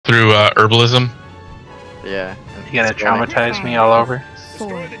through herbalism. Yeah. You gotta traumatize me all over.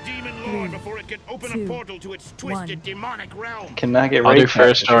 Destroy the demon lord before it can open a portal to its twisted demonic realm. Cannot get I'll do rage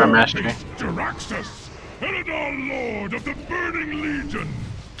first or mastery. Jaraxxus, Eladar Lord of the Burning Legion.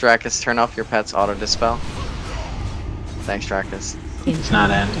 Jaraxxus, turn off your pet's auto dispel. Thanks, Jaraxxus. It's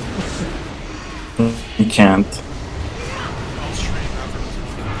not end. You can't.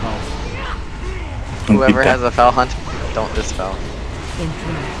 Whoever has a foul hunt, don't dispel.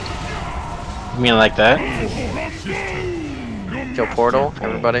 You mean like that? Kill portal,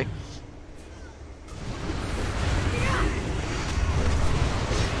 everybody.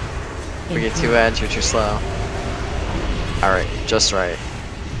 We get 2 edge, you're too slow. Alright, just right.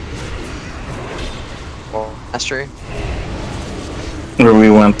 Well, mastery. Or we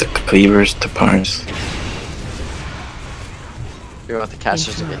want the cleavers to parse. We want the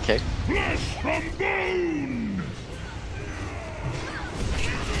casters to get kicked. Flesh from bone.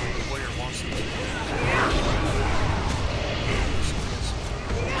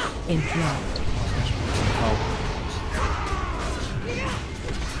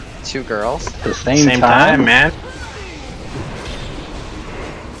 Two girls. At the same time, man.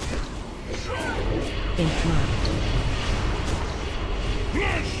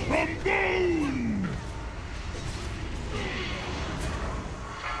 Flesh from bone.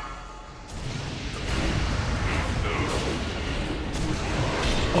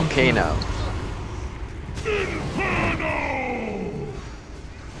 Okay, now.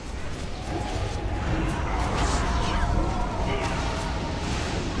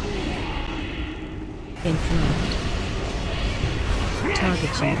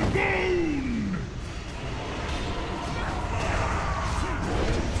 Target you.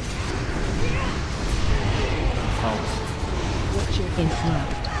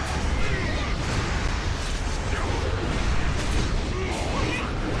 Interrupt.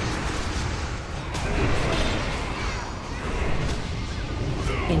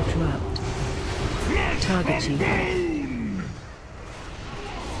 Interrupt. Target you.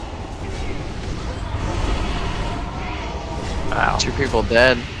 Wow. 2 people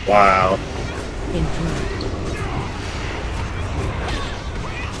dead. Wow. Interrupt.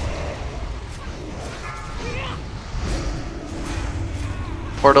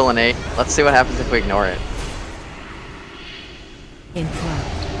 Portal and 8. Let's see what happens if we ignore it. Interrupt.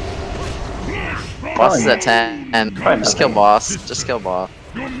 Boss is at 10. And just kill boss. Just kill boss.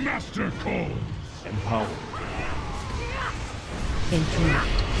 Your master call. Interrupt.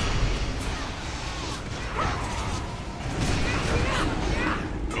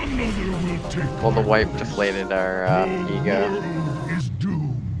 Another will take. Well, the wipe deflated our ego. Is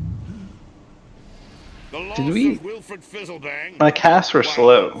doomed. Did we? Wilfred Fizzlebang. My casts were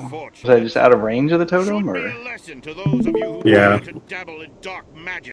slow. Was I just out of range of the totem, or? Yeah. To dabble in dark magic.